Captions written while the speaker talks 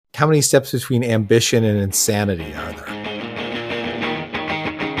how many steps between ambition and insanity are there?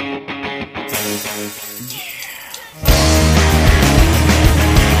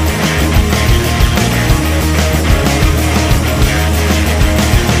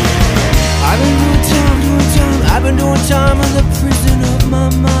 I've been doing time in the prison of my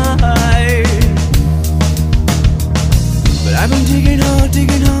mind. But I've been digging hard,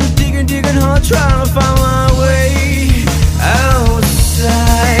 trying to find my way outside.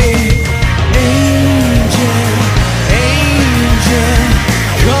 Angel,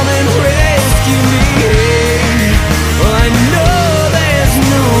 come and rescue me. Well, I know there's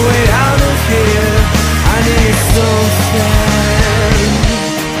no way out of here. I need something.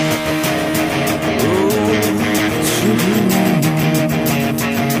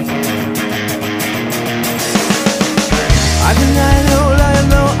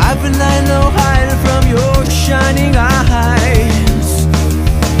 I've been lying low, hiding from your shining eyes.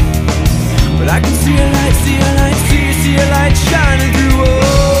 But I can see a light, see a light shining through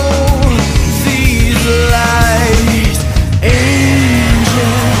all these lights. Angel,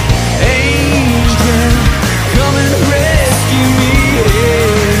 come and rescue me.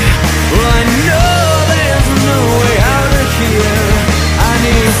 Well, I know there's no way out of here. I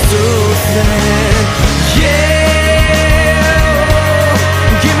need something, yeah.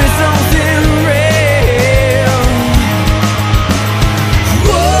 Something real.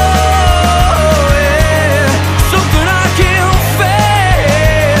 Whoa, yeah. Something I can't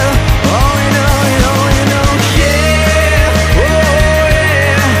fail. Oh, you know, yeah. Oh,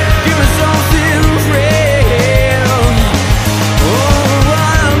 yeah. Give me something real. Oh,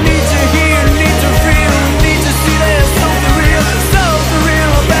 I need to hear, need to feel, need to see there's something real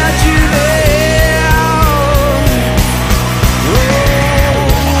about you there. Oh.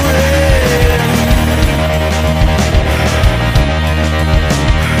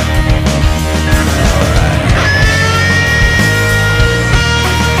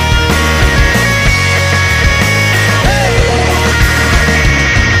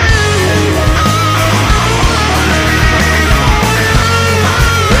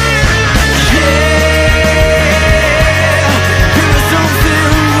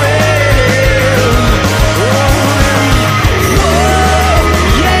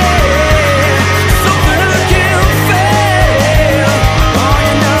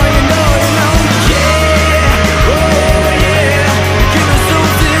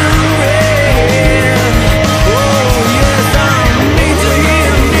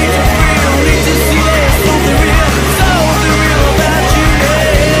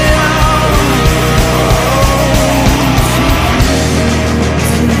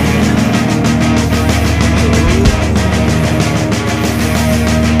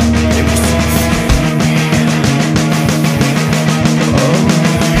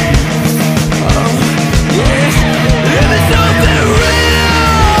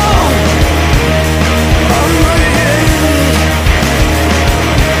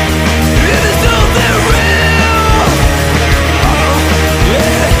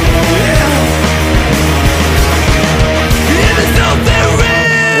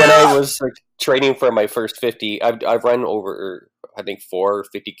 Training for my first 50, I've run over, I think, 4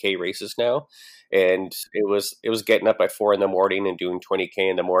 50K races now, and it was getting up at 4 in the morning and doing 20K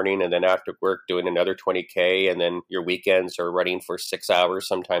in the morning, and then after work doing another 20K, and then your weekends are running for 6 hours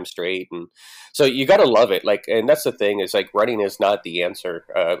sometimes straight, and so you got to love it. Like, and that's the thing, is like running is not the answer.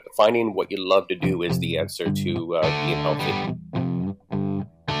 Finding what you love to do is the answer to being healthy.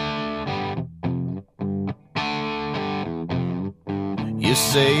 You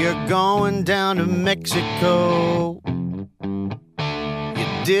say you're going down to Mexico. You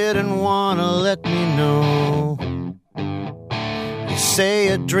didn't want to let me know. You say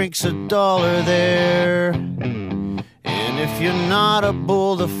a drink's $1 there, and if you're not a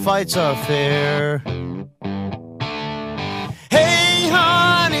bull, the fights are fair. Hey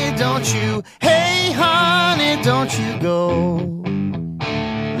honey, don't you go.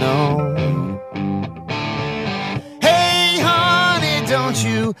 No.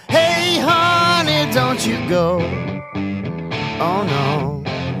 Hey honey, don't you go. Oh no.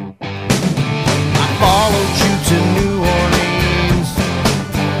 I followed you to New Orleans.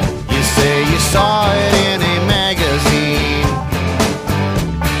 You say you saw it in a magazine.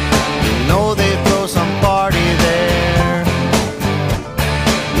 You know they throw some party there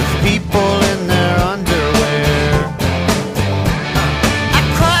with people in their underwear.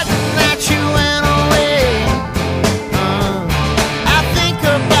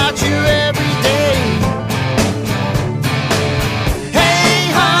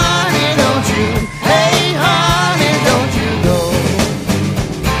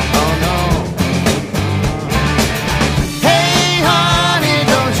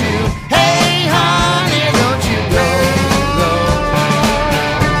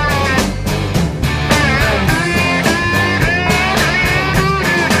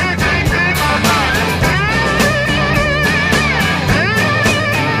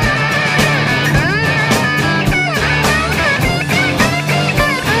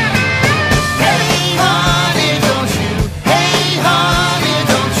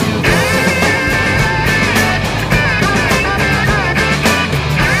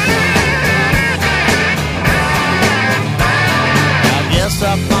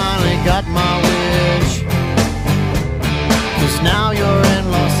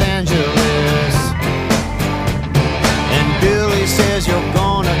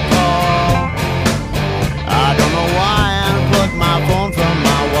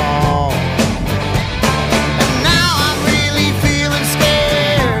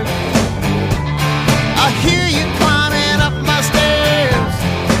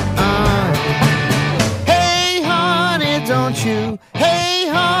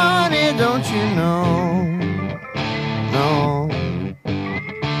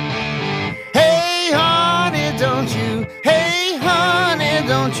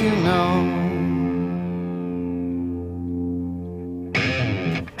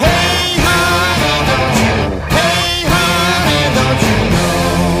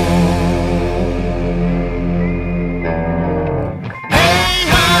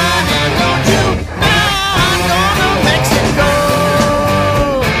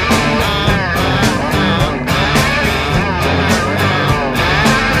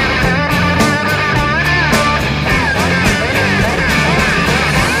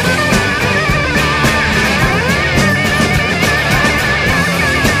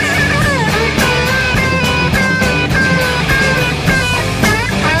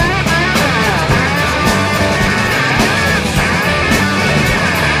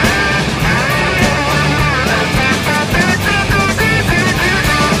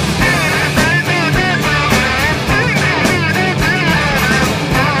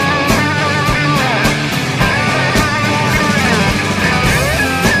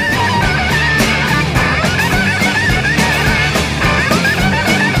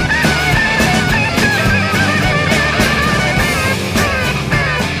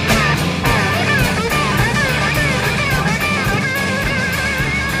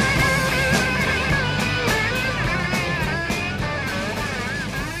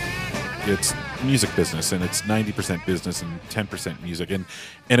 music business, and it's 90% business and 10% music, and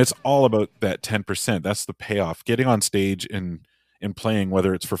it's all about that 10%. That's the payoff. Getting on stage and playing,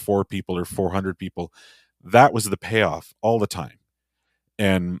 whether it's for 4 people or 400 people, that was the payoff all the time.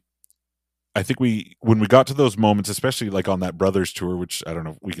 And I think when we got to those moments, especially like on that Brothers tour, which I don't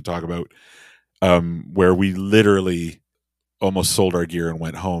know if we could talk about, where we literally almost sold our gear and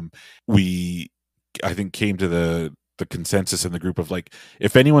went home, I think came to the consensus in the group of like,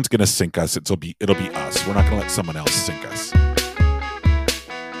 if anyone's going to sink us, it'll be us. We're not going to let someone else sink us.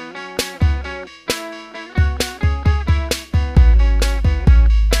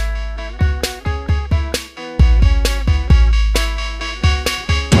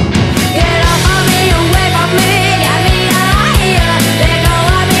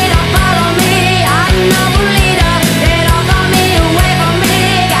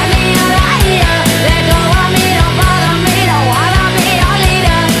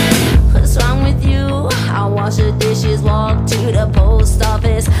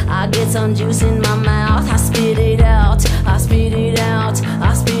 Some juice in my mouth, I spit it out, I spit it out,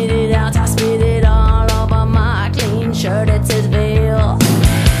 I spit it out, I spit it all over my clean shirt, it's his veil.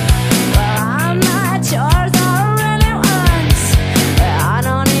 Well, I'm not yours, I really once. I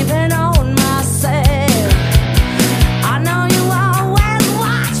don't even own myself. I know you always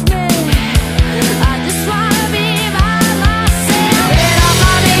watch me, I just wanna be by myself. Get off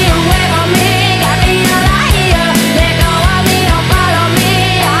of me, away from me, got me a liar. Let go of me, don't follow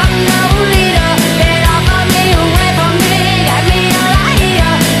me, I'm no leader. Get off of me, away from me, got me a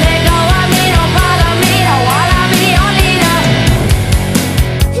liar. Let go of me, don't follow me, don't wanna be your leader.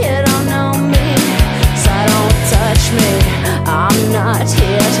 You don't know me, so don't touch me. I'm not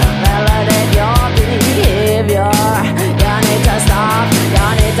here to validate your behavior. You need to stop, you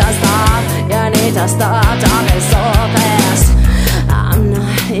need to stop, you need to stop talking so fast. I'm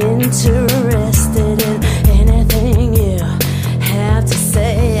not interested in anything you have to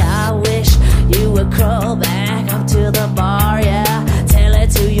say. I wish you would crawl back up to the bar, yeah. Tell it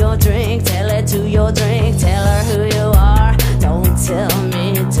to your drink, tell it to your drink, tell her who you are. Don't tell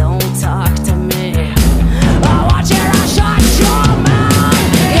me, don't talk to me. I want you to shut your mouth.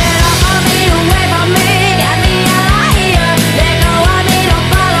 Get off of me, away from me, got me a liar. Let go of me, don't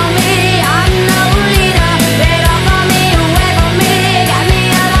follow me, I'm no leader. Get off of me, away from me, got me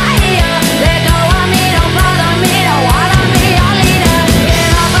a liar. Let go of me, don't follow me, don't wanna be your leader.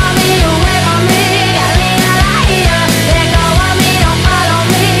 Get off of me, away from me, got me a liar. Let go of me, don't follow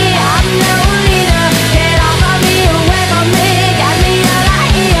me, I'm no leader. Get off of me, away from me, got me a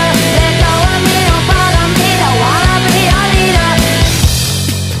liar. Let go of me, don't follow me, don't wanna be your leader.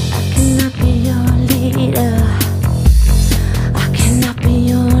 I cannot be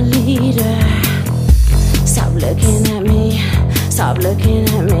your leader. Stop looking at me, stop looking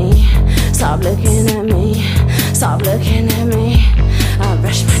at me, stop looking at me, stop looking at me. I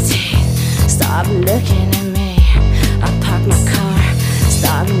brush my teeth, stop looking at me. I park my car,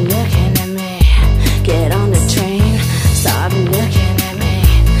 stop looking at me. Get on the train, stop looking at me.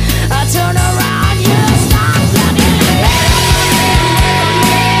 I turn around, you stop looking at me.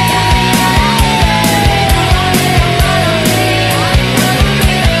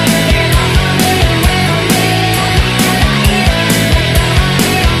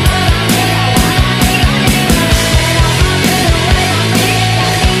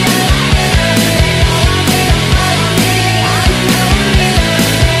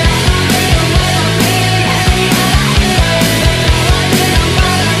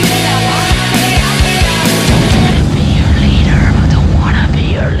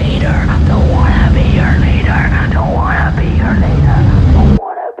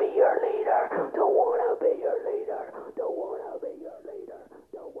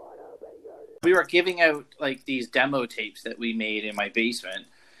 We were giving out like these demo tapes that we made in my basement,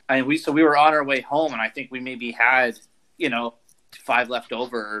 and we were on our way home, and I think we maybe had 5 left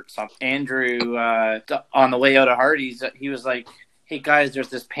over or something. Andrew, on the way out of Hardy's, he was like, "Hey guys, there's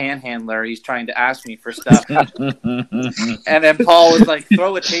this panhandler. He's trying to ask me for stuff." And then Paul was like,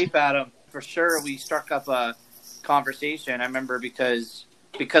 "Throw a tape at him." For sure, we struck up a conversation. I remember because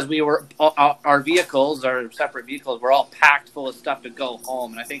we were our vehicles, our separate vehicles, were all packed full of stuff to go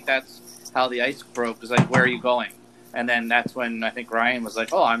home, and I think that's how the ice broke. Was like, "Where are you going?" And then that's when I think Ryan was like,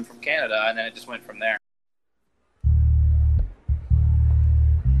 "Oh, I'm from Canada," and then it just went from there.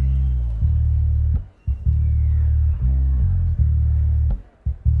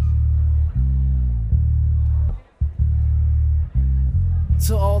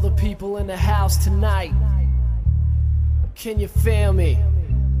 To all the people in the house tonight, can you feel me?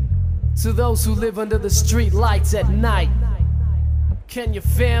 To those who live under the street lights at night, can you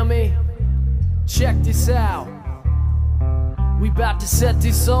feel me? Check this out. We about to set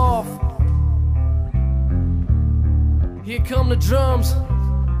this off. Here come the drums.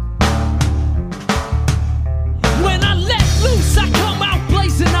 When I let loose, I come out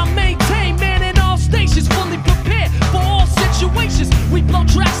blazing. I maintain, man, in all stations, fully prepared for all situations. We blow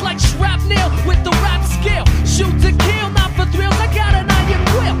tracks like shrapnel with the rap scale. Shoot to kill, not for thrills. I got an iron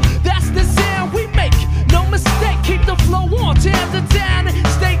will. That's the sound we make. No mistake, keep the flow on, tear the town and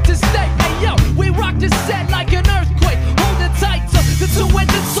state to state. Hey yo, we rock the set like an earthquake. Hold it tight to the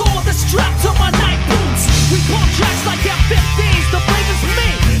two-ended sword, the strap to my night boots. We pump tracks like F-15s, the flavor's me.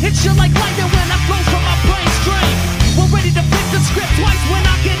 Hit you like lightning when I flow from my brain stream. We're ready to flip the script twice when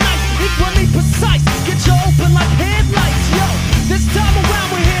I get nice, equally precise. Get you open like headlights, yo. This time around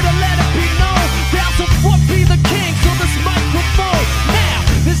we're here to let it be known. Down to foot be the king, so this microphone. Now,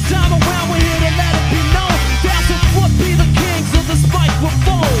 this time around we're here to let it be known. Down to foot be the king, so this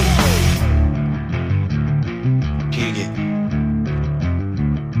microphone. Kick it.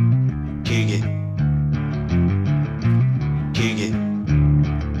 Kick it. Kick it.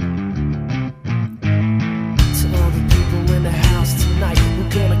 To all the people in the house tonight, we're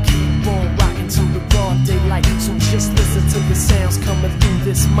gonna keep on rocking till the broad daylight. So just listen to the sounds coming through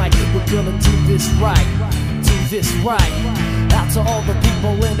this mic. We're gonna do this right, do this right. Out to all the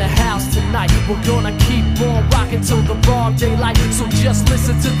people in the house tonight, we're gonna keep on rocking till the broad daylight. So just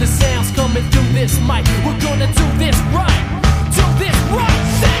listen to the sounds coming through this mic. We're gonna do this right, do this right.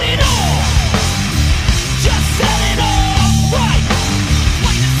 Set it off, just set it off right.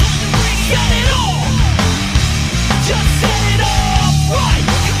 Set it off, just set it off right.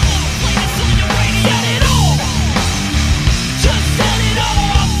 Set it off, just set it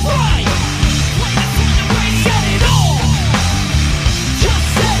off right. Set it off, just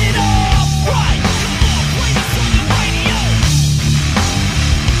set it off right.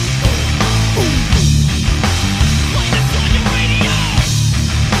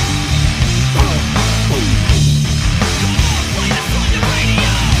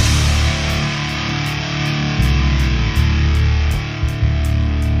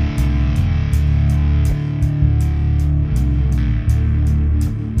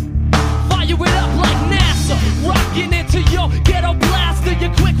 Fire it up like NASA, rocking into your ghetto blaster.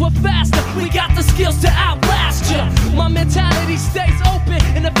 You're quick, we're faster. We got the skills to outlast ya. My mentality stays open,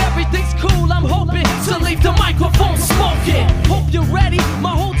 and if everything's cool, I'm hoping to leave the microphone smoking. Hope you're ready.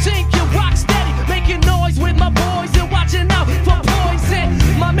 My whole team can rock steady, making noise with my boys and watching out for poison.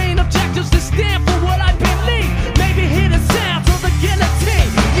 My main objective's to stand for what I believe. Maybe hear the sounds of the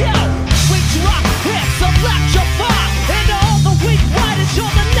guillotine. Yo, we drop hits, electrify, and to all the weak riders,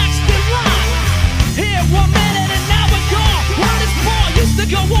 you're the next in line. Here 1 minute and now we're gone. Why this ball used to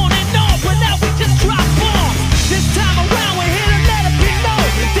go on and on, but now we just drop bombs. This time around we're here to let it be known.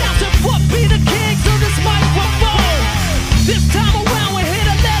 Down to foot be the kings of this microphone. This time around we're here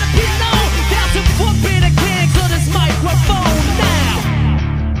to let it be known. Down to foot be the kings of this microphone now.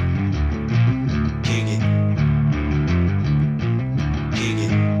 Kick it. Kick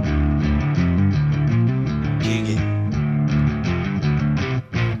it. Kick it.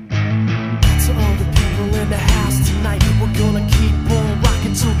 To all the people in the house tonight, we're gonna keep on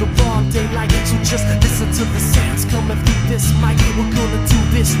rocking till the broad daylight. So just listen to the sounds coming through this mic. We're gonna do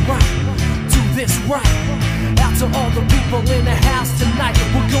this right, do this right. Out to all the people in the house tonight,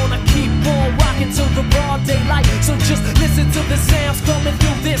 we're gonna keep on rocking till the broad daylight. So just listen to the sounds coming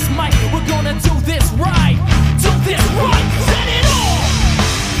through this mic. We're gonna do this right, do this right. Set it off,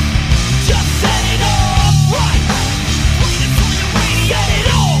 just set it off right. Set it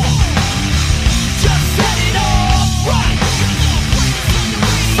off, just set it off right.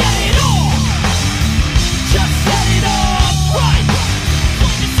 Set it off, just set it off right.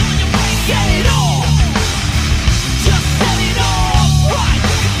 Set it off, just set it off right.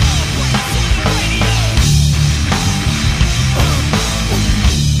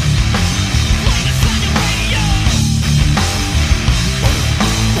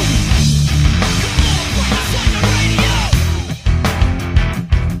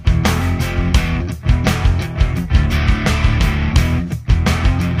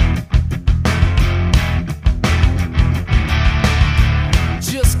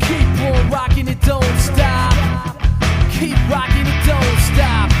 Just keep on rocking it, don't stop. Keep rocking it, don't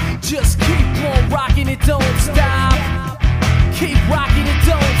stop. Just keep on rocking it, don't stop. Keep rocking it,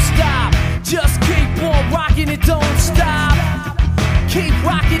 don't stop. Just keep on rocking it, don't stop. Keep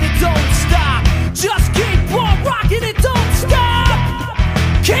rocking it, don't stop. Just keep on rocking it, don't stop.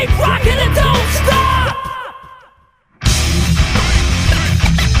 Keep rocking it, don't stop.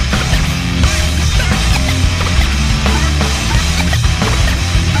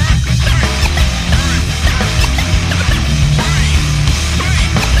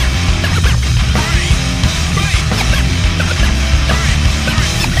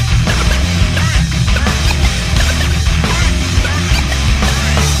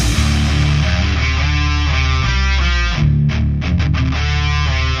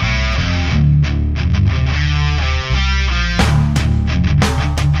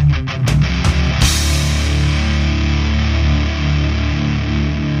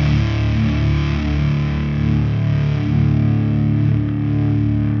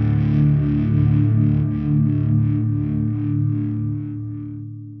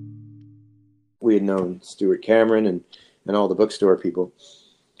 known Stuart Cameron and all the bookstore people.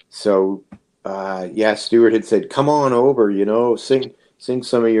 So, Stuart had said, come on over, sing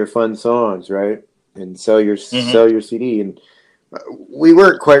some of your fun songs, right? And sell your CD. And we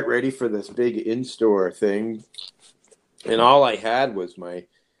weren't quite ready for this big in-store thing. And all I had was my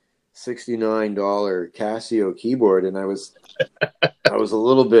 $69 Casio keyboard. And I was a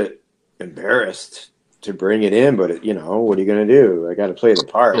little bit embarrassed to bring it in, but what are you going to do? I got to play the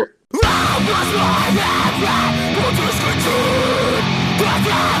part.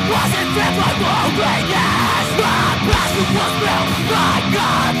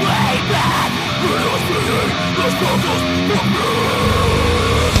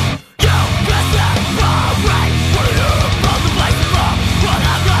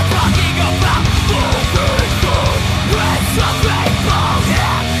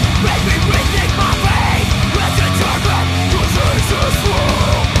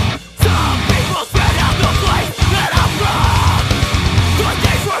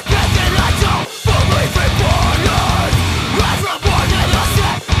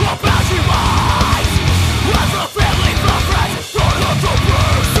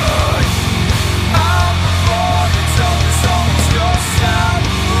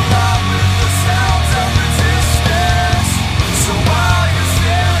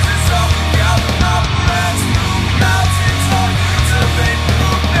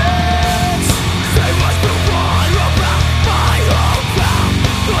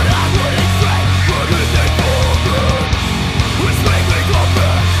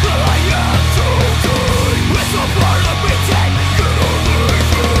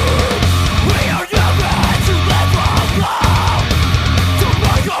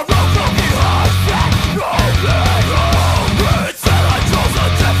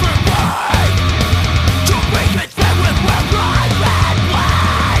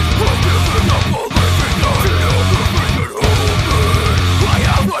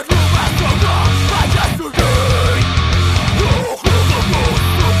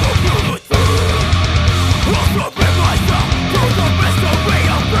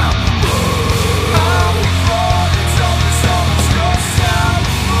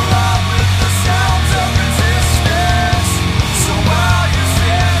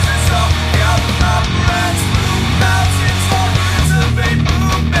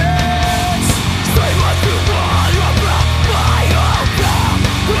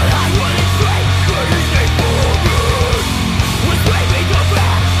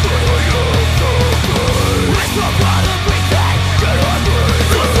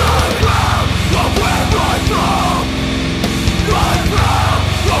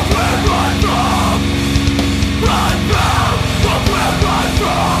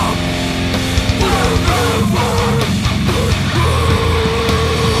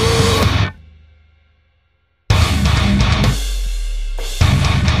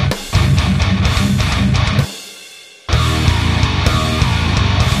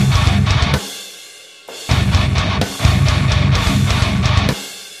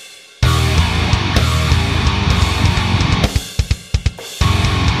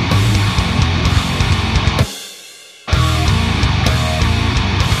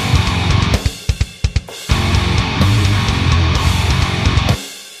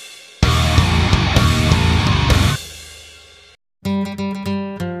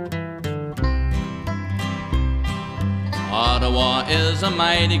 Ottawa is a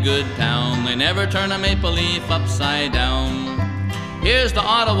mighty good town. They never turn a maple leaf upside down. Here's to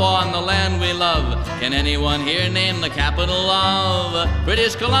Ottawa and the land we love. Can anyone here name the capital of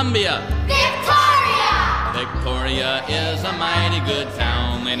British Columbia? Victoria! Victoria is a mighty good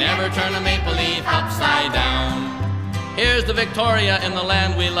town. They never turn a maple leaf upside down. Here's the Victoria in the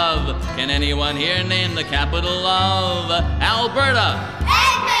land we love. Can anyone here name the capital of Alberta?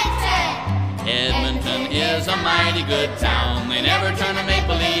 Edmonton is a mighty good town. They never turn a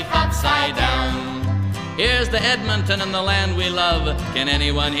maple leaf upside down. Here's the Edmonton in the land we love. Can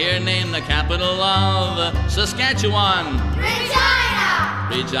anyone here name the capital of Saskatchewan? Regina!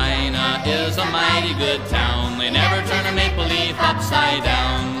 Regina is a mighty good town. They never turn a maple leaf upside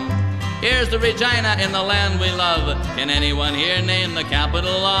down. Here's the Regina in the land we love. Can anyone here name the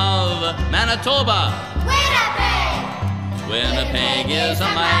capital of Manitoba? Winnipeg is a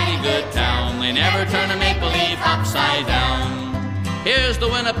mighty good town. They never turn a maple leaf upside down. Here's the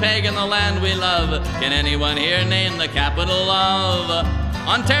Winnipeg in the land we love. Can anyone here name the capital of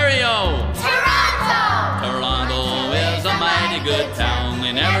Ontario? Toronto! Toronto is a mighty good town.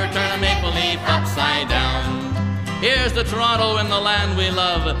 They never turn a maple leaf upside down. Here's the Toronto in the land we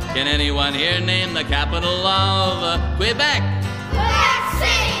love. Can anyone here name the capital of Quebec? Quebec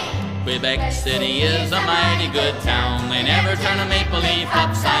City! Quebec City is a mighty good town. They never turn a maple leaf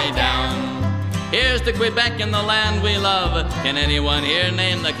upside down. Here's to Quebec and the land we love. Can anyone here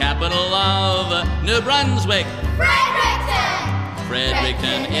name the capital of New Brunswick?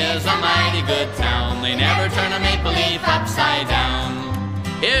 Fredericton is a mighty good town. They never turn a maple leaf upside down.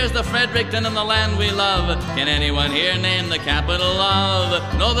 Here's the Fredericton and the land we love. Can anyone here name the capital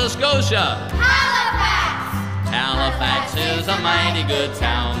of Nova Scotia? Halifax is a mighty good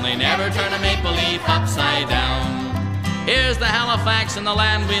town. They never turn a maple leaf upside down. Here's the Halifax and the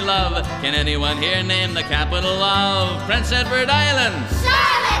land we love. Can anyone here name the capital of Prince Edward Island?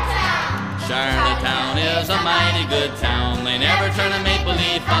 Charlottetown is a mighty good town. They never turn a maple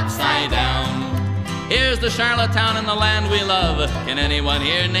leaf upside down. Here's the Charlottetown and the land we love. Can anyone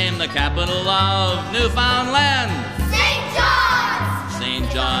here name the capital of Newfoundland?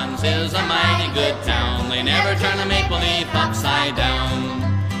 St. John's is a mighty good town. They never turn a maple leaf upside down.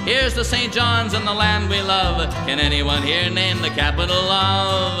 Here's the St. John's and the land we love. Can anyone here name the capital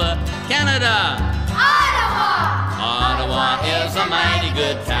of Canada? Ottawa is a mighty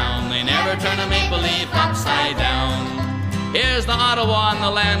good town. They never turn a maple leaf upside down. Here's the Ottawa and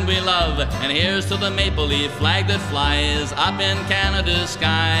the land we love. And here's to the maple leaf flag that flies up in Canada's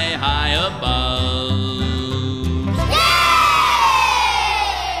sky high above.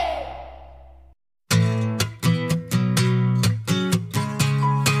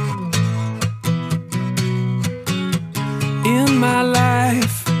 In my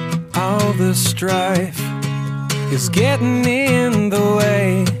life, all the strife is getting in the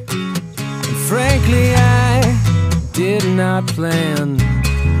way. And frankly, I did not plan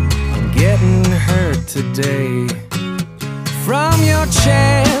on getting hurt today. From your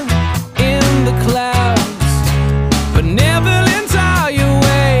chant in the clouds, benevolent are your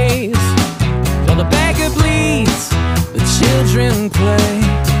ways. While the beggar bleeds, the children play,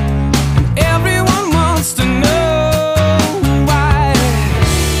 and everyone wants to know.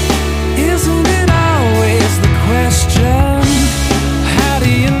 How do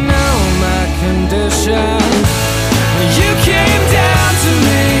you know my condition? You came down to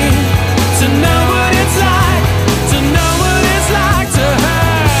me to know what it's like, to know what it's like to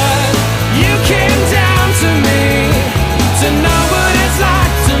hurt. You came down to me to know what it's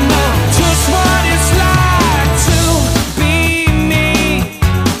like, to know just what it's like to be me,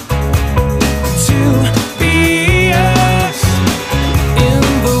 to be us in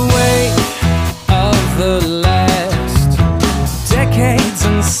the wake of the decades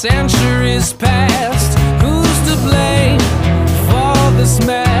and centuries past. Who's to blame for this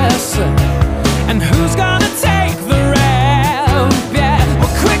mess? And who's gonna take the rap? Yeah,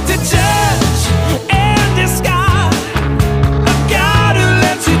 we're quick to judge and discard a God who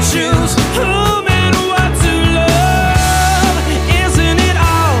lets you choose whom and what to love. Isn't it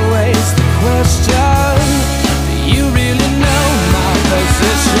always the question? Do you really know my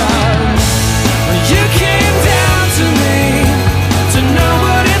position? You came down to me to know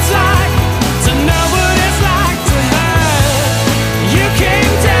what it's like, to know what it's like to hurt. You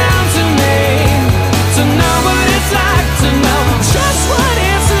came down to me to know what it's like, to know just what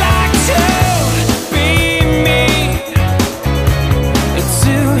it's like to be me,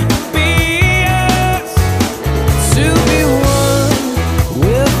 to be us, to be one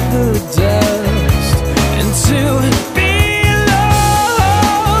with the dust, and to be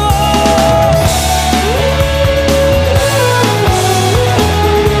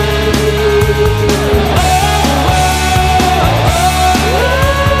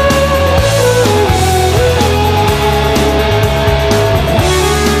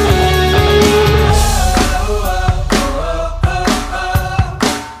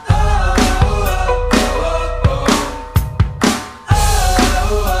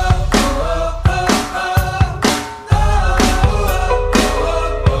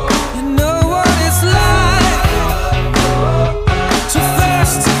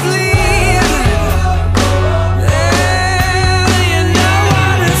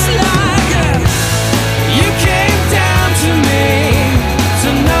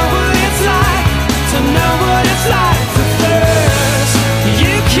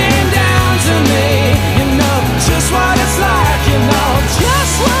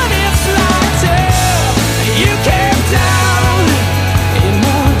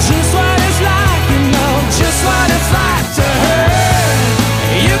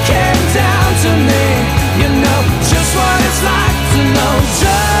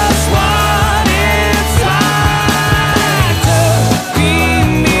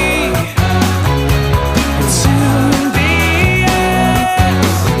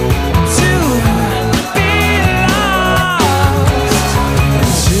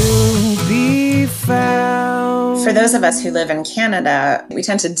to For those of us who live in Canada, we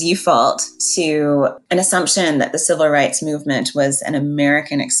tend to default to an assumption that the civil rights movement was an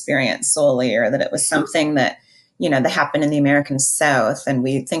American experience solely, or that it was something that, that happened in the American South. And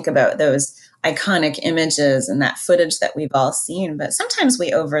we think about those iconic images and that footage that we've all seen. But sometimes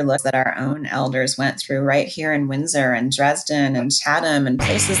we overlook that our own elders went through right here in Windsor and Dresden and Chatham and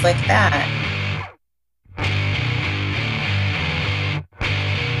places like that.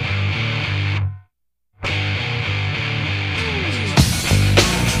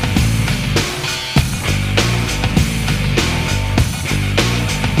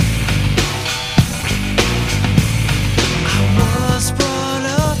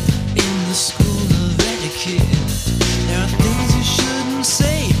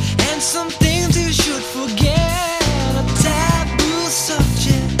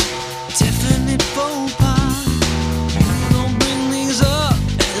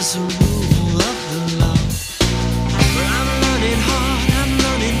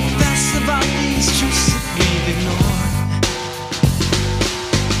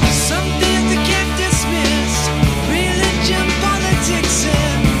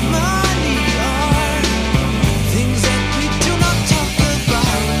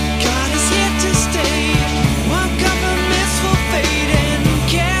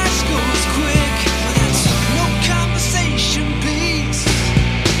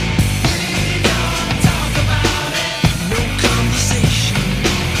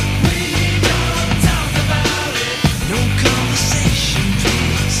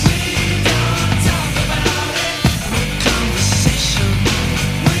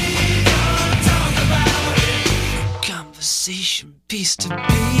 Peace to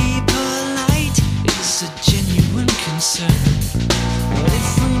be polite is a genuine concern. But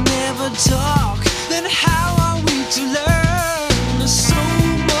if we never talk, then how are we to learn? There's so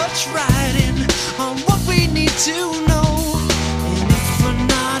much writing on what we need to know. And if we're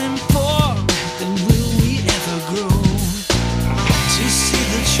not informed, then will we ever grow? To see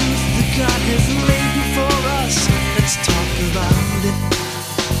the truth that God has laid before us, let's talk about it.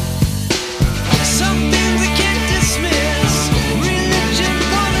 Some things we can't dismiss. Religion,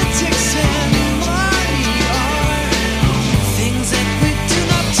 politics, and money are things that we do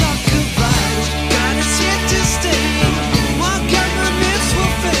not talk about. God is here to stay. While governments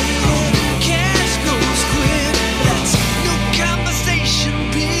will fade and cash goes quick, that's no conversation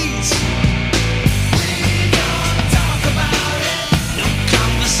piece. We don't talk about it. No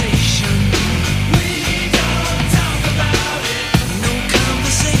conversation. We don't talk about it. No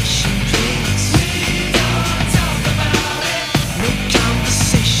conversation piece. We don't talk about it. No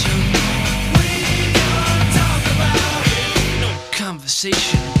conversation. We don't talk about it. No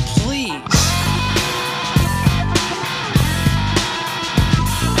conversation, please.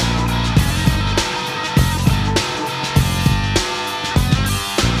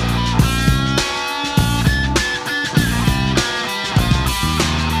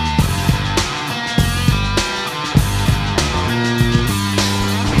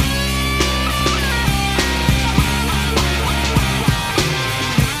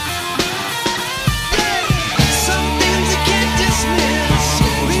 Some things you can't dismiss.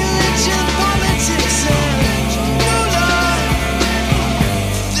 Religion, politics, and new law.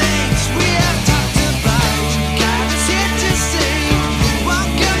 Things we have talked about. God is here to stay. While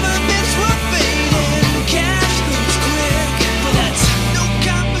governments will fade and cash goes quick, but that's no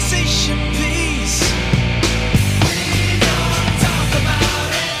conversation piece. We don't talk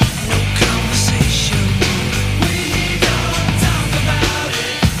about it. No conversation. We don't talk about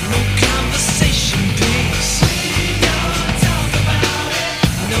it. No conversation piece. We don't talk about it.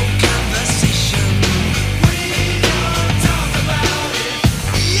 No conversation. We don't talk about it.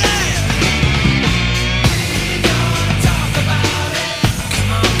 Yeah. We don't talk about it.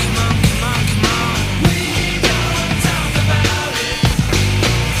 Come on, come on, come on, come on. We don't talk about it.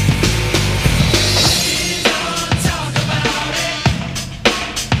 We don't talk about it.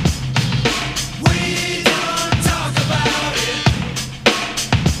 We don't talk about it.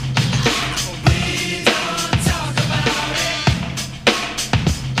 We don't talk about it.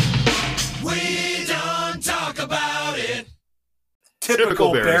 We don't talk about it.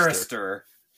 Typical barrister.